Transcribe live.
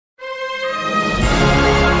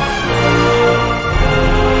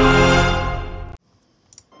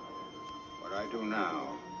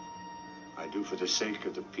sake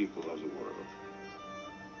of the people of the world.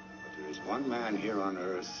 But there is one man here on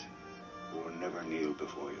earth who will never kneel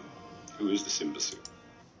before you. Who is this imbecile?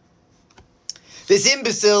 This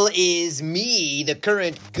imbecile is me, the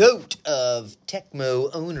current GOAT of Tecmo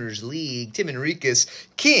Owners League, Tim Enriquez,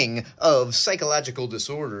 king of psychological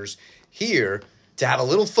disorders, here to have a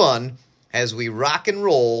little fun as we rock and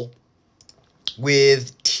roll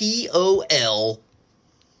with TOL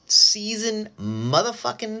Season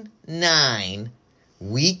motherfucking 9,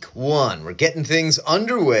 Week 1. We're getting things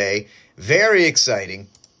underway, very exciting,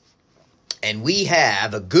 and we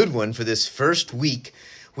have a good one for this first week.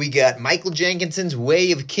 We got Michael Jenkinson's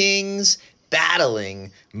Way of Kings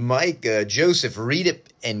battling Joseph Read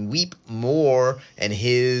It and Weep More and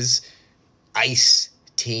his Ice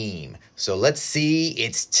team. So let's see.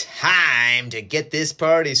 It's time to get this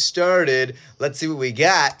party started. Let's see what we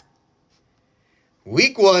got.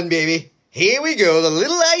 Week 1, baby. Here we go. The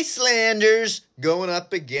Little Icelanders going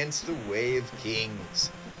up against the Way of Kings.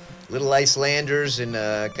 Little Icelanders in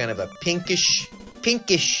kind of a pinkish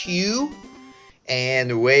hue. And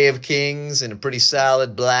the Way of Kings in a pretty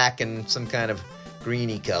solid black and some kind of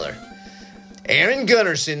greeny color. Aaron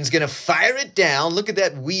Gunnarson's going to fire it down. Look at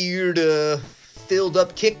that weird filled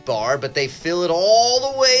up kick bar, but they fill it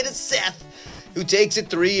all the way to Seth, who takes it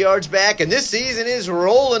 3 yards back. And this season is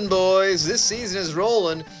rolling, boys. This season is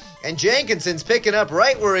rolling. And Jenkinson's picking up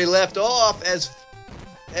right where he left off as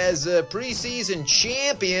a preseason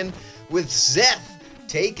champion with Seth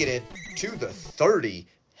taking it to the 30.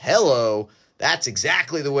 Hello. That's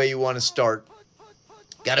exactly the way you want to start.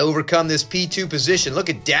 Got to overcome this P2 position. Look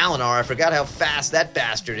at Dalinar. I forgot how fast that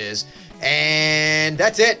bastard is. And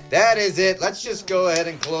that's it. That is it. Let's just go ahead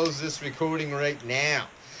and close this recording right now.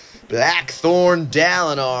 Blackthorn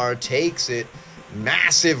Dalinar takes it.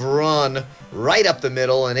 Massive run right up the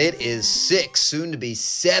middle, and it is 6, soon to be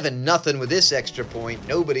 7-0 with this extra point.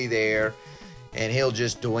 Nobody there, and he'll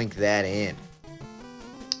just doink that in.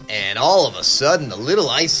 And all of a sudden, the Little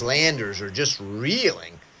Icelanders are just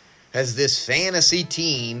reeling as this fantasy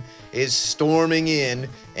team is storming in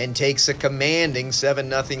and takes a commanding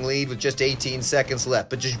 7-0 lead with just 18 seconds left.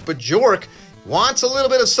 But Bjork wants a little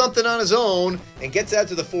bit of something on his own and gets out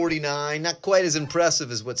to the 49. Not quite as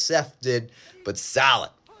impressive as what Seth did, but solid.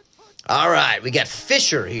 All right, we got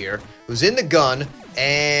Fisher here, who's in the gun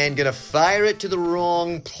and going to fire it to the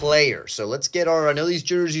wrong player. So let's get I know these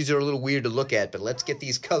jerseys are a little weird to look at, but let's get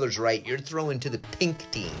these colors right. You're throwing to the pink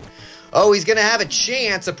team. Oh, he's going to have a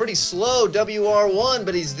chance, a pretty slow WR1,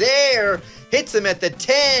 but he's there. Hits him at the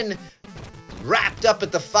 10. Wrapped up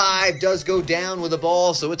at the 5, does go down with the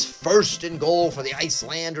ball, so it's 1st and goal for the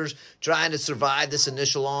Icelanders trying to survive this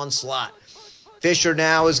initial onslaught. Fisher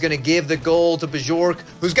now is going to give the goal to Bjork,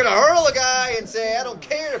 who's going to hurl a guy and say, I don't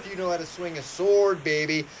care if you know how to swing a sword,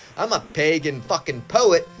 baby. I'm a pagan fucking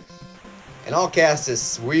poet, and I'll cast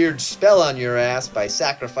this weird spell on your ass by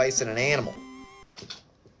sacrificing an animal.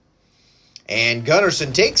 And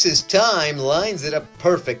Gunnarsson takes his time, lines it up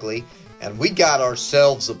perfectly, and we got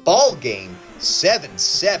ourselves a ball game,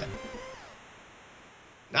 7-7.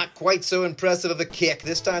 Not quite so impressive of a kick.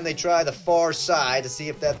 This time they try the far side to see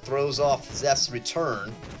if that throws off Zeth's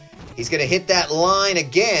return. He's going to hit that line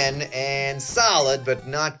again, and solid, but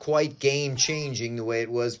not quite game-changing the way it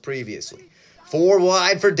was previously. 4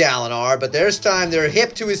 wide for Dalinar, but this time they're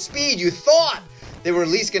hip to his speed. You thought they were at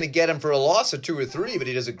least going to get him for a loss of 2 or 3, but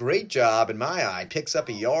he does a great job, in my eye. Picks up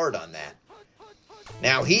a yard on that.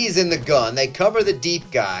 Now he's in the gun. They cover the deep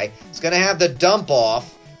guy. He's going to have the dump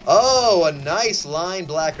off. Oh, a nice line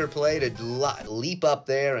blacker play to leap up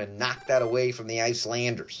there and knock that away from the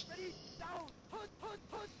Icelanders.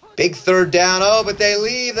 Big 3rd down. Oh, but they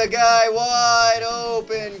leave the guy wide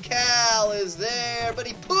open. Cal is there, but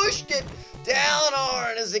he pushed it.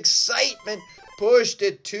 Dalinar in his excitement pushed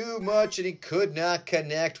it too much, and he could not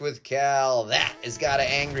connect with Cal. That has got to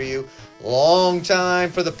anger you. Long time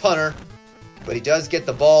for the punter, but he does get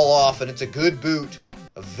the ball off, and it's a good boot.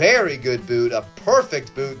 A very good boot, a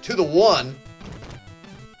perfect boot to the 1.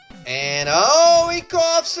 And, oh, he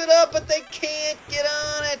coughs it up, but they can't get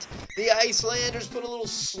on it. The Icelanders put a little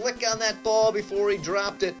slick on that ball before he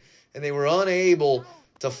dropped it, and they were unable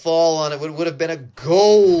to fall on it. It would have been a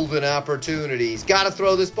golden opportunity. He's got to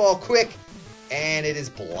throw this ball quick, and it is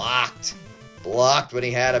blocked. Blocked when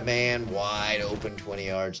he had a man wide open 20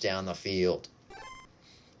 yards down the field.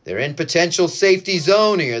 They're in potential safety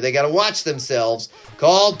zone here. They got to watch themselves.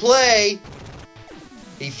 Called play.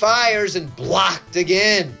 He fires and blocked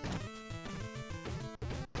again.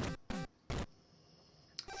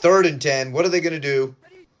 3rd and 10. What are they going to do?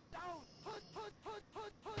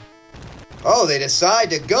 Oh, they decide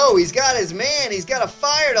to go. He's got his man. He's got to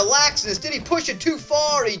fire to Laxness. Did he push it too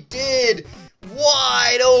far? He did.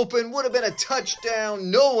 Wide open. Would have been a touchdown.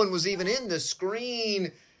 No one was even in the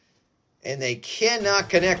screen. And they cannot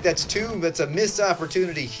connect. That's two. That's a missed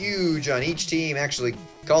opportunity. Huge on each team. Actually,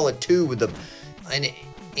 call it two with the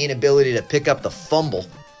inability to pick up the fumble.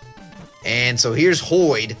 And so here's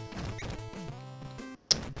Hoyd.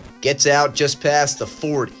 Gets out just past the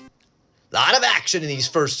 40. Lot of action in these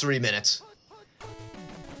first 3 minutes.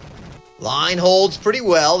 Line holds pretty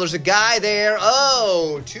well. There's a guy there.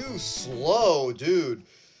 Oh, too slow, dude.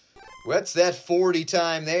 What's that 40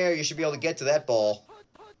 time there? You should be able to get to that ball.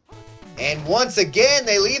 And once again,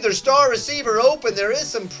 they leave their star receiver open. There is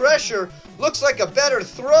some pressure. Looks like a better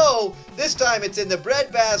throw. This time it's in the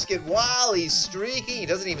breadbasket while he's streaking. He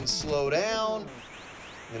doesn't even slow down.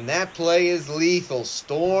 And that play is lethal.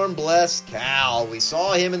 Storm bless Cal. We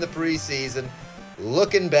saw him in the preseason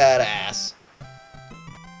looking badass.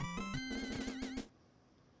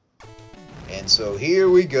 And so here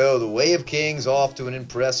we go. The Way of Kings off to an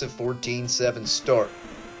impressive 14-7 start.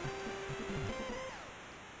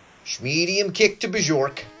 Medium kick to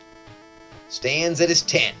Bajork. Stands at his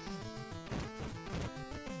 10.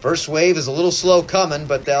 First wave is a little slow coming,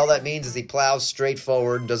 but all that means is he plows straight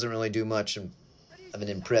forward and doesn't really do much of an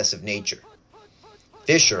impressive nature.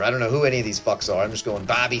 Fisher, I don't know who any of these fucks are. I'm just going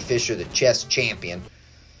Bobby Fisher, the chess champion,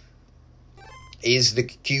 is the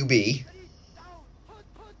QB.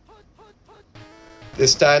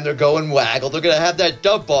 This time they're going waggle. They're going to have that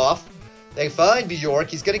dump off. They find Bjork.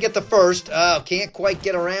 He's going to get the first. Oh, can't quite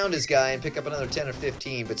get around his guy and pick up another 10 or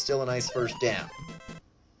 15, but still a nice first down.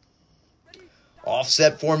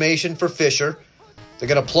 Offset formation for Fisher. They're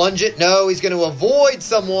going to plunge it. No, he's going to avoid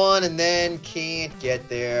someone and then can't get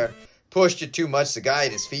there. Pushed it too much. The guy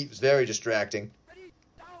at his feet was very distracting.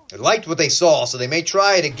 They liked what they saw, so they may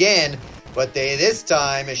try it again, but this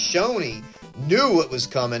time, as Shoney knew it was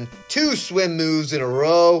coming. 2 swim moves in a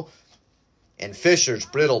row. And Fisher's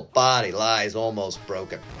brittle body lies almost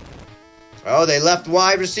broken. Oh, they left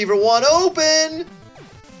wide receiver 1 open.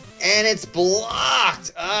 And it's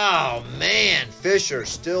blocked. Oh, man. Fisher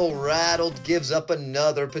still rattled. Gives up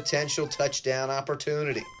another potential touchdown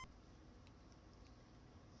opportunity.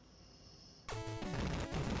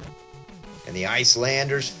 And the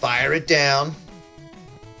Icelanders fire it down.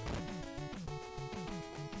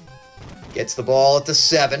 Gets the ball at the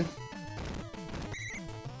 7.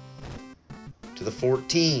 To the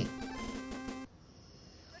 14.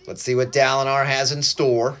 Let's see what Dalinar has in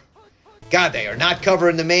store. God, they are not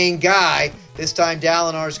covering the main guy. This time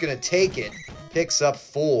Dalinar's going to take it. Picks up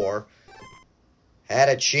 4. Had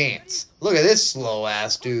a chance. Look at this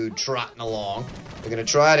slow-ass dude trotting along. They're going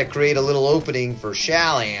to try to create a little opening for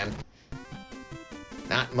Shallan.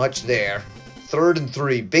 Not much there. 3rd and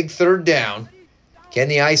 3. Big 3rd down. Can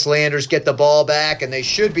the Icelanders get the ball back? And they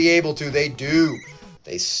should be able to. They do.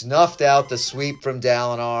 They snuffed out the sweep from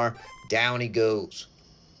Dalinar. Down he goes.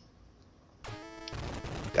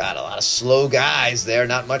 Got a lot of slow guys there.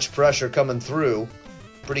 Not much pressure coming through.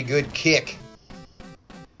 Pretty good kick.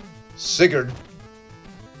 Sigurd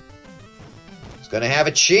is going to have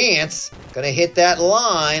a chance. Going to hit that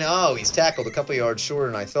line. Oh, he's tackled a couple yards shorter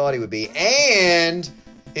than I thought he would be. And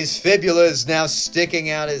his fibula is now sticking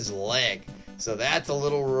out his leg. So that's a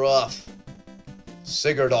little rough.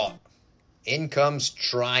 Sigurd off. In comes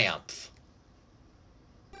Triumph.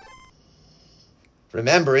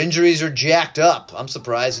 Remember, injuries are jacked up. I'm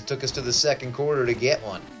surprised it took us to the second quarter to get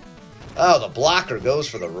one. Oh, the blocker goes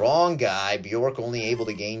for the wrong guy. Bjork only able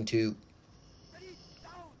to gain 2.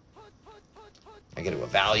 I got to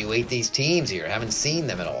evaluate these teams here. Haven't seen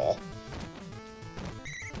them at all.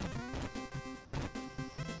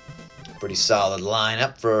 Pretty solid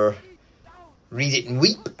lineup for Read It and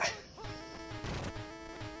Weep.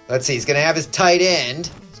 Let's see, he's going to have his tight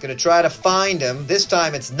end. He's going to try to find him. This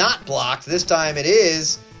time it's not blocked. This time it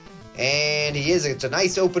is. And he is. It's a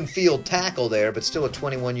nice open field tackle there, but still a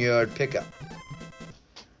 21-yard pickup.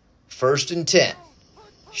 1st and 10.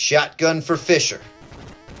 Shotgun for Fisher.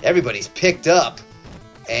 Everybody's picked up.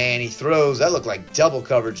 And he throws. That looked like double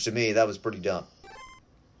coverage to me. That was pretty dumb.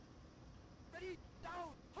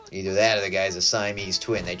 Either that or the guy's a Siamese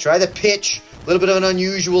twin. They try the pitch. A little bit of an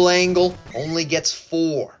unusual angle. Only gets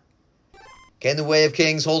 4. Can the Way of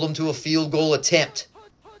Kings hold them to a field goal attempt?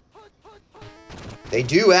 They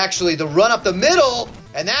do, actually. The run up the middle,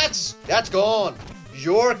 and that's gone.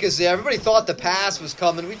 York is there. Everybody thought the pass was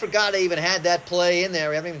coming. We forgot they even had that play in there.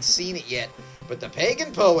 We haven't even seen it yet. But the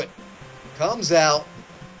Pagan Poet comes out,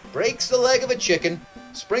 breaks the leg of a chicken,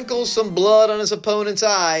 sprinkles some blood on his opponent's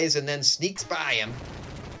eyes, and then sneaks by him.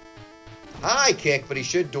 High kick, but he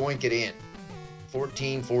should doink it in.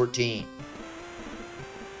 14-14.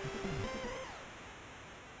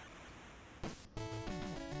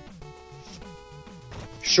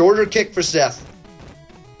 Shorter kick for Seth.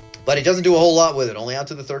 But he doesn't do a whole lot with it. Only out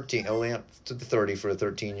to the 13. Only out to the 30 for a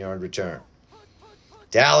 13-yard return.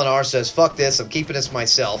 Dalinar says, fuck this. I'm keeping this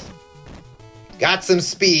myself. Got some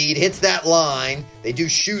speed. Hits that line. They do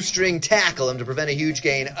shoestring tackle him to prevent a huge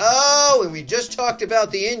gain. Oh, and we just talked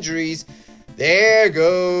about the injuries. There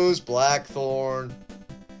goes Blackthorn.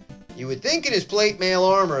 You would think in his plate mail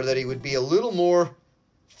armor that he would be a little more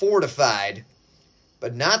fortified.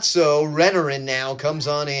 But not so. Renarin now comes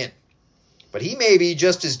on in. But he may be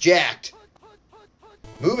just as jacked.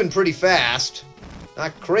 Moving pretty fast.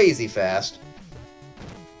 Not crazy fast.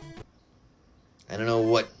 I don't know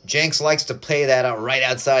what... Jenks likes to play that out right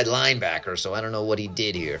outside linebacker, so I don't know what he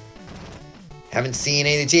did here. Haven't seen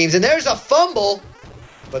any of the teams. And there's a fumble!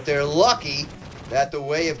 But they're lucky that the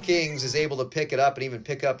Way of Kings is able to pick it up and even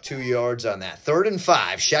pick up 2 yards on that. 3rd and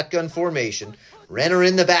 5, shotgun formation. Renner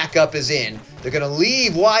in the backup is in. They're going to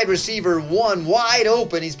leave wide receiver 1 wide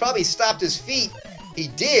open. He's probably stopped his feet. He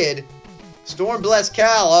did. Storm bless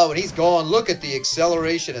Cal. Oh, and he's gone. Look at the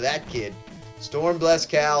acceleration of that kid. Storm bless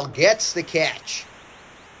Cal gets the catch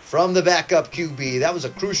from the backup QB. That was a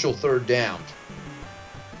crucial 3rd down.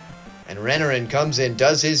 And Renarin comes in,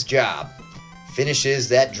 does his job. Finishes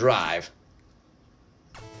that drive.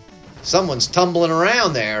 Someone's tumbling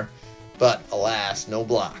around there, but alas, no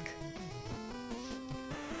block.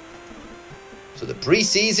 So the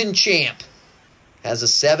preseason champ has a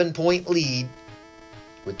 7-point lead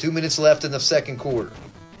with 2 minutes left in the second quarter.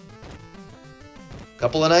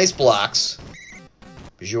 Couple of nice blocks.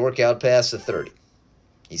 Bjork out past the 30.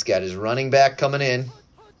 He's got his running back coming in.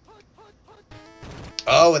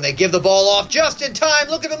 Oh, and they give the ball off just in time.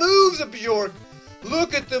 Look at the moves of Bjork.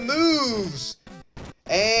 Look at the moves.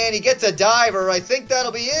 And he gets a diver. I think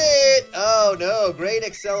that'll be it. Oh, no. Great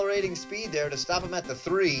accelerating speed there to stop him at the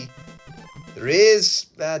 3. There is,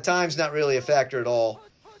 time's not really a factor at all.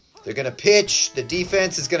 They're going to pitch. The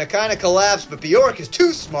defense is going to kind of collapse, but Bjork is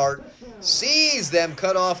too smart. Sees them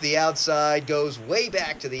cut off the outside, goes way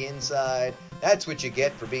back to the inside. That's what you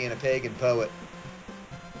get for being a pagan poet.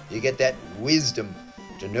 You get that wisdom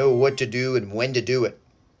to know what to do and when to do it.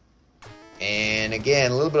 And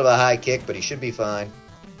again, a little bit of a high kick, but he should be fine.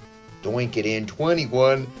 Doink it in.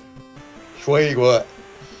 21.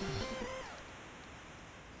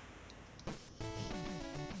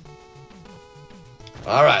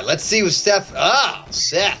 All right, let's see what Seth... Oh,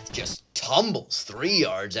 Seth just tumbles 3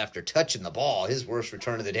 yards after touching the ball. His worst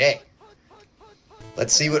return of the day.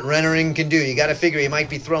 Let's see what Renarin can do. You got to figure he might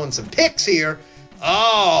be throwing some picks here.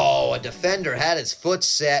 Oh, a defender had his foot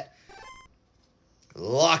set.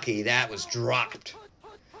 Lucky that was dropped.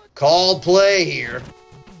 Called play here.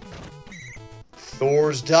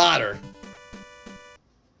 Thor's daughter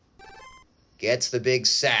gets the big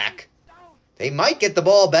sack. They might get the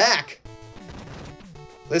ball back.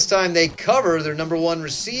 This time they cover their number 1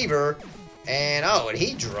 receiver. And, and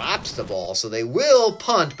he drops the ball. So they will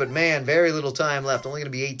punt, but man, very little time left. Only going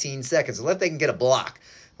to be 18 seconds. Unless they can get a block.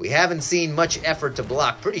 We haven't seen much effort to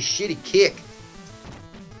block. Pretty shitty kick.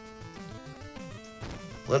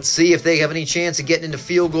 Let's see if they have any chance of getting into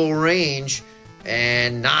field goal range.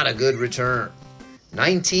 And not a good return.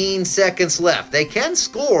 19 seconds left. They can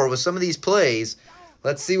score with some of these plays.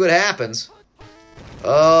 Let's see what happens.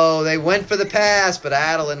 Oh, they went for the pass, but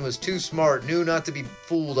Adeline was too smart. Knew not to be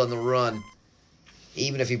fooled on the run.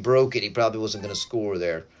 Even if he broke it, he probably wasn't going to score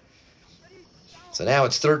there. So now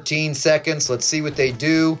it's 13 seconds. Let's see what they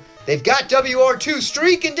do. They've got WR2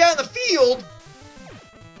 streaking down the field.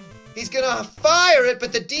 He's going to fire it,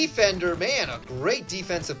 but the defender, man, a great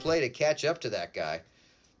defensive play to catch up to that guy.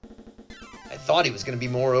 I thought he was going to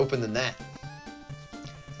be more open than that.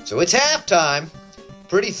 So it's halftime.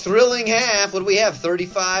 Pretty thrilling half. What do we have?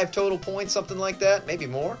 35 total points, something like that? Maybe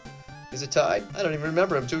more? Is it tied? I don't even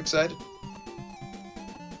remember. I'm too excited.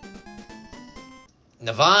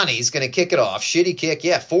 Navani's going to kick it off. Shitty kick.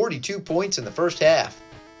 Yeah, 42 points in the first half.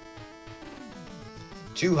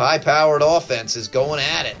 2 high-powered offenses going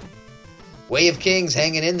at it. Way of Kings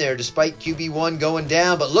hanging in there despite QB1 going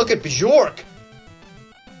down. But look at Bjork.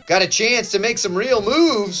 Got a chance to make some real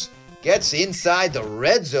moves. Gets inside the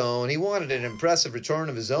red zone. He wanted an impressive return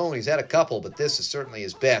of his own. He's had a couple, but this is certainly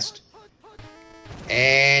his best.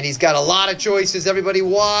 And he's got a lot of choices. Everybody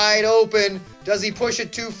wide open. Does he push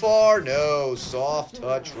it too far? No. Soft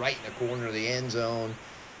touch right in the corner of the end zone.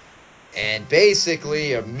 And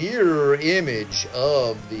basically a mirror image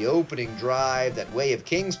of the opening drive that Way of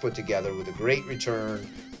Kings put together with a great return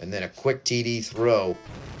and then a quick TD throw.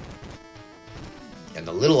 And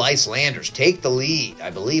the Little Icelanders take the lead, I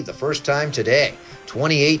believe, the first time today.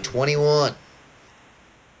 28-21.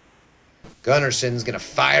 Gunnarsson's going to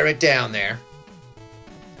fire it down there.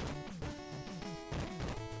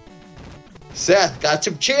 Seth got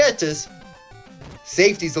some chances.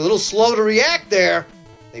 Safety's a little slow to react there.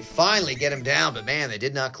 They finally get him down, but man, they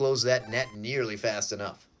did not close that net nearly fast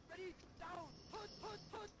enough.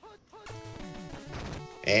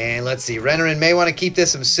 And let's see, Rennerin may want to keep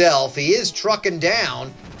this himself. He is trucking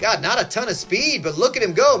down. God, not a ton of speed, but look at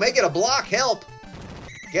him go. Make it a block help.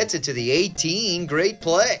 Gets it to the 18. Great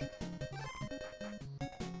play.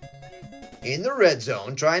 In the red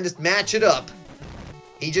zone, trying to match it up.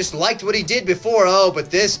 He just liked what he did before. Oh,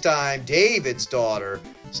 but this time, David's daughter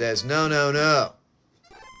says, no, no, no.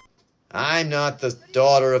 I'm not the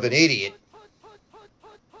daughter of an idiot.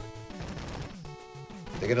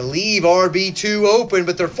 They're going to leave RB2 open,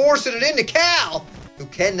 but they're forcing it into Cal, who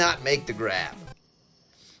cannot make the grab.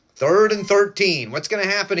 3rd and 13. What's going to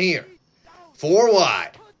happen here? 4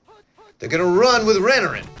 wide. They're going to run with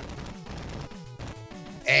Rennerin.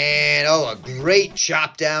 And, oh, a great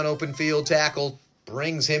chop down open field tackle.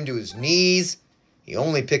 Brings him to his knees. He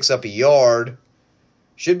only picks up a yard.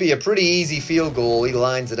 Should be a pretty easy field goal. He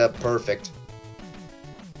lines it up perfect.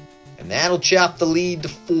 And that'll chop the lead to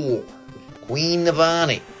 4. Queen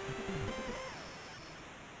Navani.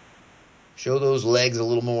 Show those legs a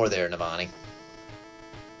little more there, Navani.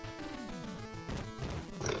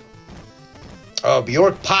 Oh,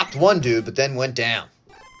 Bjork popped one dude, but then went down.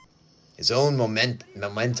 His own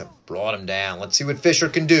momentum brought him down. Let's see what Fisher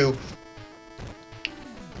can do.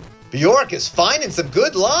 Bjork is finding some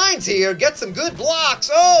good lines here. Gets some good blocks.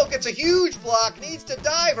 Oh, gets a huge block. Needs to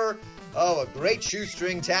diver. Oh, a great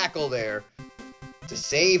shoestring tackle there to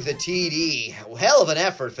save the TD. Hell of an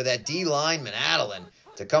effort for that D lineman, Adeline,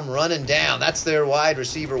 to come running down. That's their wide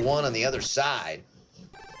receiver 1 on the other side.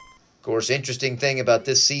 Of course, interesting thing about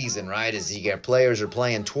this season, right, is you got players are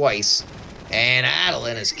playing twice, and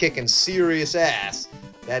Adeline is kicking serious ass.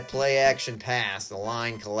 That play action pass, the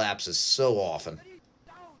line collapses so often.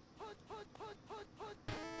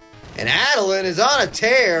 And Adeline is on a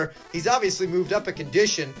tear. He's obviously moved up a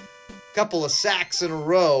condition. Couple of sacks in a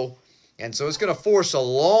row. And so it's going to force a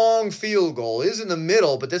long field goal. It is in the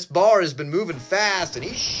middle, but this bar has been moving fast, and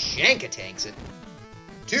he shank-a-tanks it.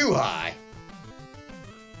 Too high.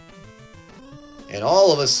 And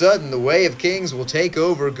all of a sudden, the Way of Kings will take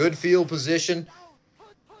over. Good field position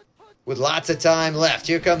with lots of time left.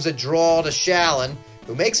 Here comes a draw to Shallon,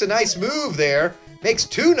 who makes a nice move there. Makes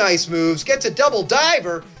 2 nice moves. Gets a double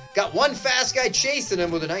diver. Got one fast guy chasing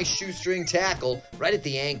him with a nice shoestring tackle right at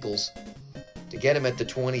the ankles to get him at the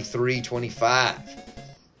 23-25.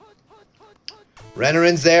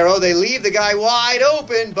 Rennerin's there. Oh, they leave the guy wide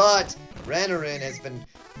open, but Rennerin has been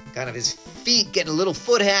kind of his feet getting a little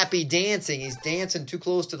foot happy dancing. He's dancing too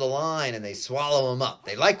close to the line, and they swallow him up.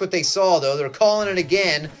 They like what they saw, though. They're calling it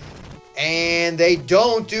again, and they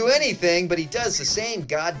don't do anything, but he does the same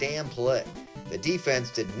goddamn play. The defense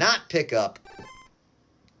did not pick up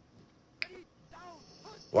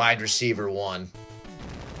wide receiver 1.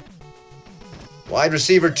 Wide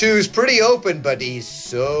receiver 2 is pretty open, but he's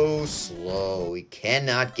so slow. He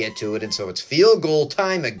cannot get to it, and so it's field goal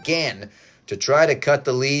time again to try to cut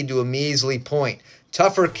the lead to a measly point.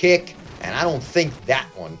 Tougher kick, and I don't think that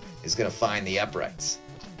one is going to find the uprights.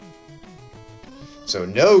 So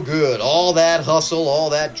no good. All that hustle, all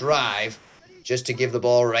that drive, just to give the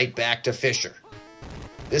ball right back to Fisher.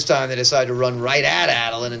 This time they decide to run right at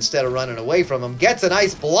Adeline instead of running away from him. Gets a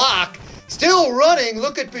nice block. Still running.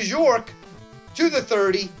 Look at Bjork. To the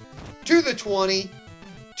 30. To the 20.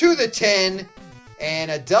 To the 10.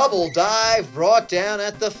 And a double dive brought down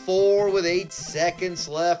at the 4 with 8 seconds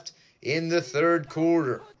left in the 3rd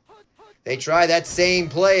quarter. They try that same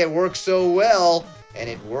play. It works so well. And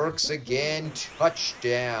it works again.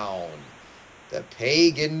 Touchdown. The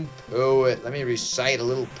pagan poet. Let me recite a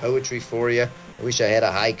little poetry for you. I wish I had a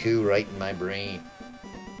haiku right in my brain.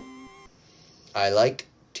 I like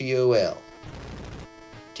TOL.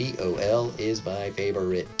 TOL is my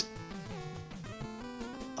favorite.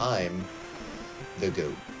 I'm the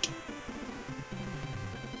GOAT.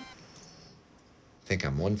 I think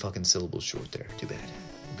I'm 1 fucking syllable short there. Too bad.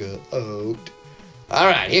 GOAT. All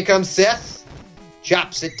right, here comes Seth.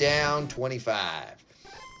 Chops it down, 25.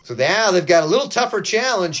 So now they've got a little tougher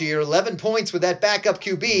challenge here. 11 points with that backup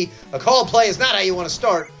QB. A call play is not how you want to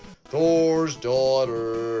start. Thor's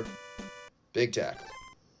daughter. Big tackle.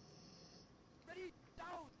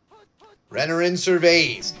 Rennerin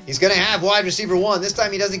surveys. He's going to have wide receiver 1. This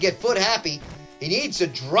time he doesn't get foot happy. He needs to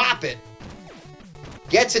drop it.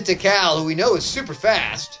 Gets it to Cal, who we know is super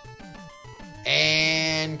fast.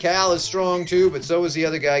 And Cal is strong too, but so is the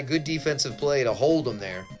other guy. Good defensive play to hold him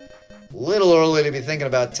there. Little early to be thinking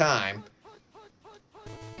about time.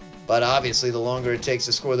 But obviously, the longer it takes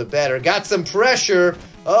to score, the better. Got some pressure.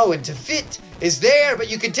 Oh, and Tafit is there, but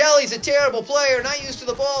you can tell he's a terrible player, not used to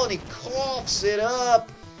the ball, and he coughs it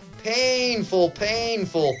up. Painful,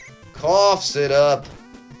 painful. Coughs it up.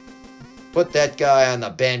 Put that guy on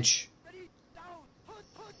the bench.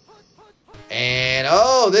 And,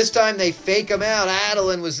 oh, this time they fake him out.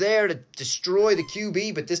 Adeline was there to destroy the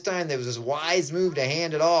QB, but this time there was this wise move to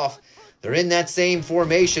hand it off. They're in that same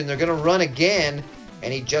formation. They're going to run again,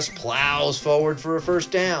 and he just plows forward for a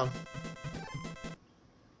first down.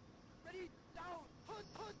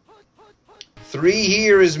 3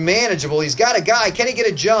 here is manageable. He's got a guy. Can he get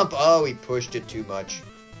a jump? Oh, he pushed it too much.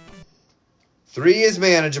 3 is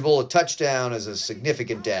manageable. A touchdown is a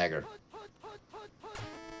significant dagger.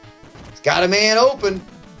 He's got a man open.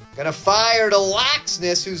 Gonna fire to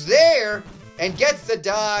Laxness, who's there, and gets the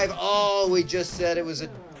dive. Oh, we just said it was a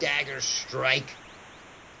dagger strike.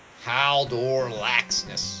 Haldor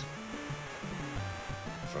Laxness.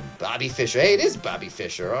 From Bobby Fischer. Hey, it is Bobby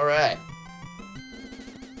Fischer. All right.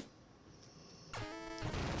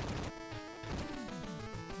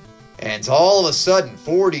 And it's all of a sudden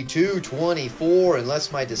 42-24,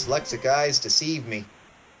 unless my dyslexic eyes deceive me.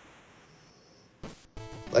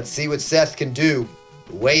 Let's see what Seth can do.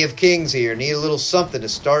 The Way of Kings here. Need a little something to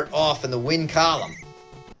start off in the win column.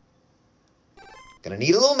 Gonna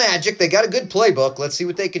need a little magic. They got a good playbook. Let's see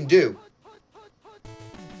what they can do.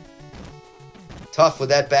 Tough with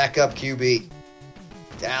that backup QB.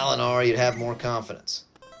 Dalinar, you'd have more confidence.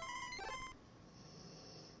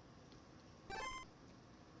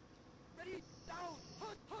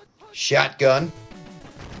 Shotgun.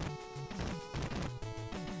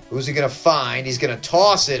 Who's he going to find? He's going to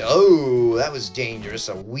toss it. Oh, that was dangerous.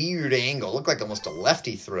 A weird angle. Looked like almost a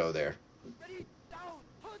lefty throw there.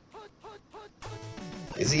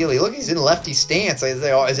 Is he? Look, he's in lefty stance.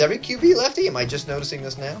 Is every QB lefty? Am I just noticing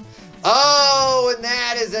this now? Oh, and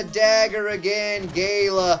that is a dagger again.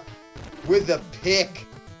 Gala with the pick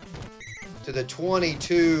to the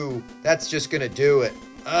 22. That's just going to do it.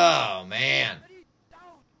 Oh, man.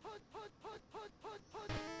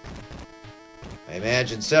 I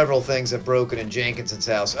imagine several things have broken in Jenkinson's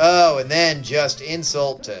house. Oh, and then just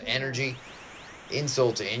insult to energy,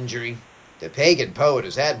 insult to injury. The pagan poet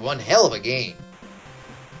has had one hell of a game.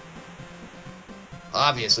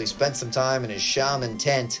 Obviously spent some time in his shaman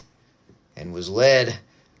tent and was led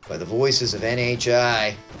by the voices of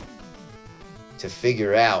NHI to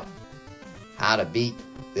figure out how to beat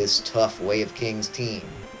this tough Way of Kings team.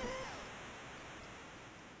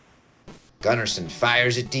 Gunnarsson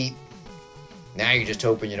fires it deep. Now you're just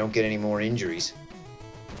hoping you don't get any more injuries.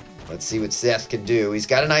 Let's see what Seth can do. He's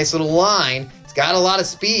got a nice little line. He's got a lot of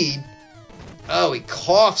speed. Oh, he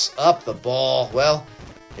coughs up the ball. Well,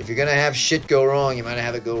 if you're going to have shit go wrong, you might as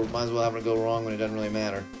well have it go wrong when it doesn't really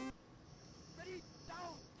matter.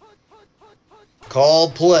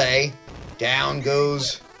 Called play. Down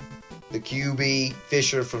goes the QB,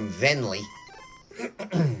 Fisher from Venley.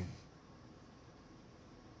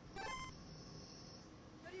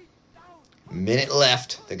 Minute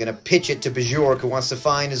left. They're going to pitch it to Bajork, who wants to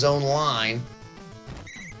find his own line.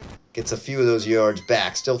 Gets a few of those yards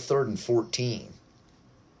back. Still 3rd and 14.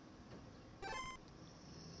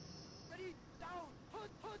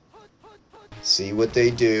 See what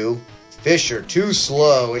they do. Fisher, too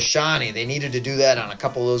slow. Ishani, they needed to do that on a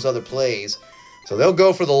couple of those other plays. So they'll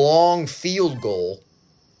go for the long field goal.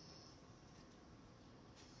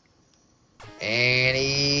 And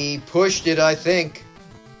he pushed it, I think.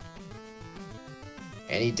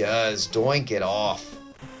 And he does. Doink it off.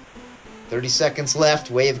 30 seconds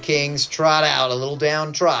left. Way of Kings. Trot out. A little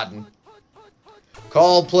downtrodden.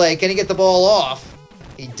 Called play. Can he get the ball off?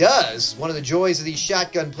 He does. One of the joys of these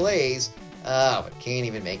shotgun plays. But can't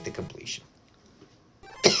even make the completion.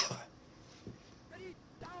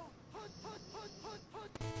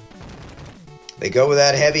 They go with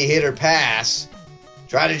that heavy hitter pass.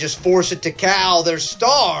 Try to just force it to Cal, their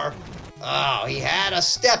star. Oh, he had a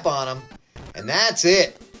step on him. And that's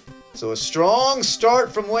it. So a strong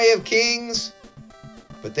start from Way of Kings.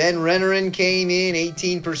 But then Rennerin came in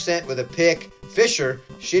 18% with a pick. Fisher,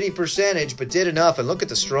 shitty percentage, but did enough. And look at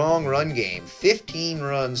the strong run game. 15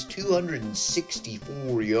 runs,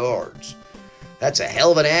 264 yards. That's a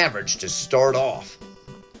hell of an average to start off.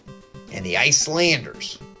 And the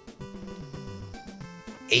Icelanders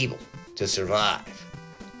able to survive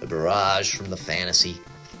the barrage from the fantasy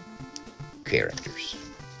characters.